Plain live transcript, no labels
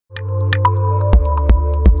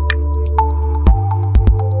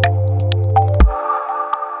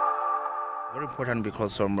important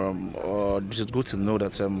because this is good to know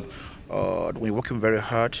that when you're working very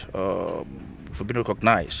hard for being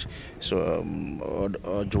recognized. So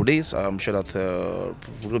through this, I'm sure that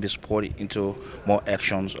we will be supported into more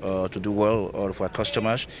actions to do well for our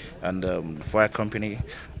customers and for our company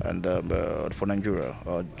and for Nigeria,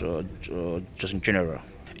 just in general.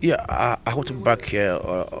 Yeah, I hope to be back here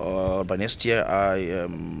by next year. I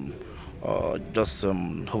just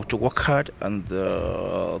hope to work hard and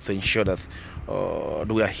to ensure that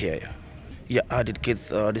we are here. Yeah, I dedicate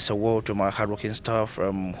this award to my hardworking staff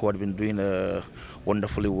who have been doing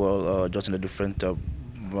wonderfully well just in the different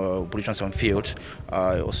positions and fields.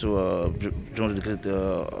 I also don't dedicate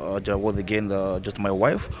the award again just to my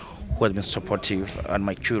wife, who has been supportive, and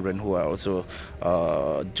my children who are also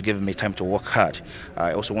to give me time to work hard.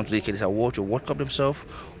 I also want to dedicate this award to WORLDCOB themselves,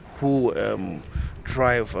 who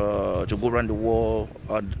strive to go around the world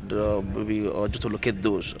and maybe just to locate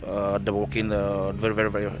those that are working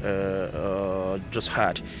very just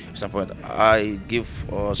hard. At some point, I give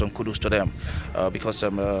some kudos to them because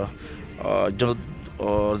just,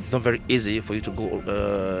 it's not very easy for you to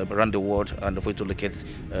go around the world and for you to locate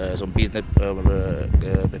some business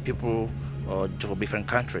people from different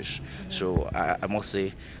countries. So I must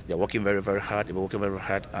say they're working very hard. They're working very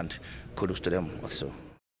hard, and kudos to them also.